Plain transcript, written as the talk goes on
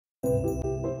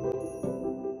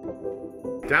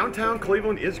Downtown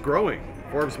Cleveland is growing.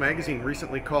 Forbes magazine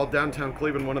recently called downtown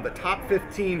Cleveland one of the top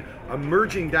 15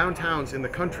 emerging downtowns in the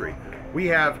country. We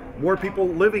have more people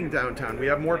living downtown. We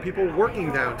have more people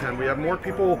working downtown. We have more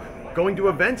people going to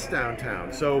events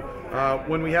downtown. So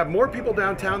when we have more people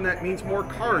downtown, that means more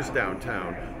cars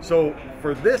downtown. So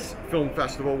for this film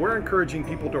festival, we're encouraging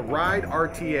people to ride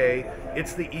RTA.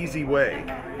 It's the easy way.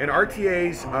 And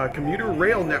RTA's commuter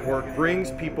rail network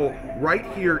brings people right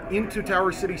here into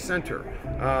Tower City Center.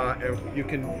 You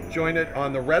can join it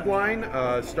on the Red Line,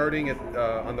 starting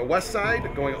on the west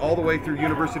side, going all the way through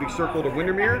University Circle to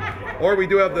Windermere. Or we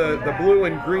do have the blue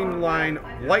and green line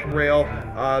light rail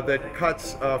that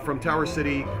cuts from Tower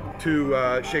City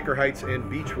to Shaker Heights and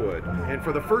Beechwood. And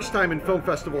for the first time in film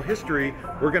festival history,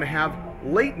 we're going to have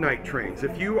late night trains.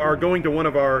 If you are going to one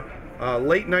of our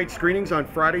late night screenings on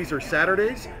Fridays or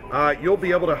Saturdays, you'll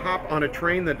be able to hop on a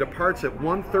train that departs at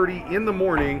 1:30 in the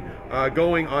morning,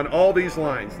 going on all these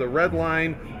lines: the Red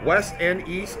Line west and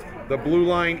east, the Blue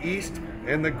Line east,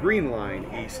 and the Green Line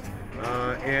east.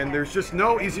 And there's just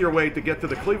no easier way to get to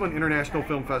the Cleveland International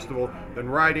Film Festival than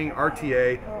riding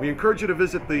RTA. We encourage you to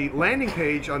visit the landing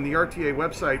page on the RTA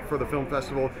website for the film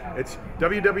festival. It's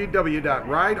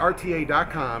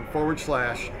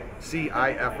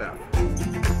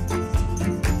www.riderta.com/CIFF.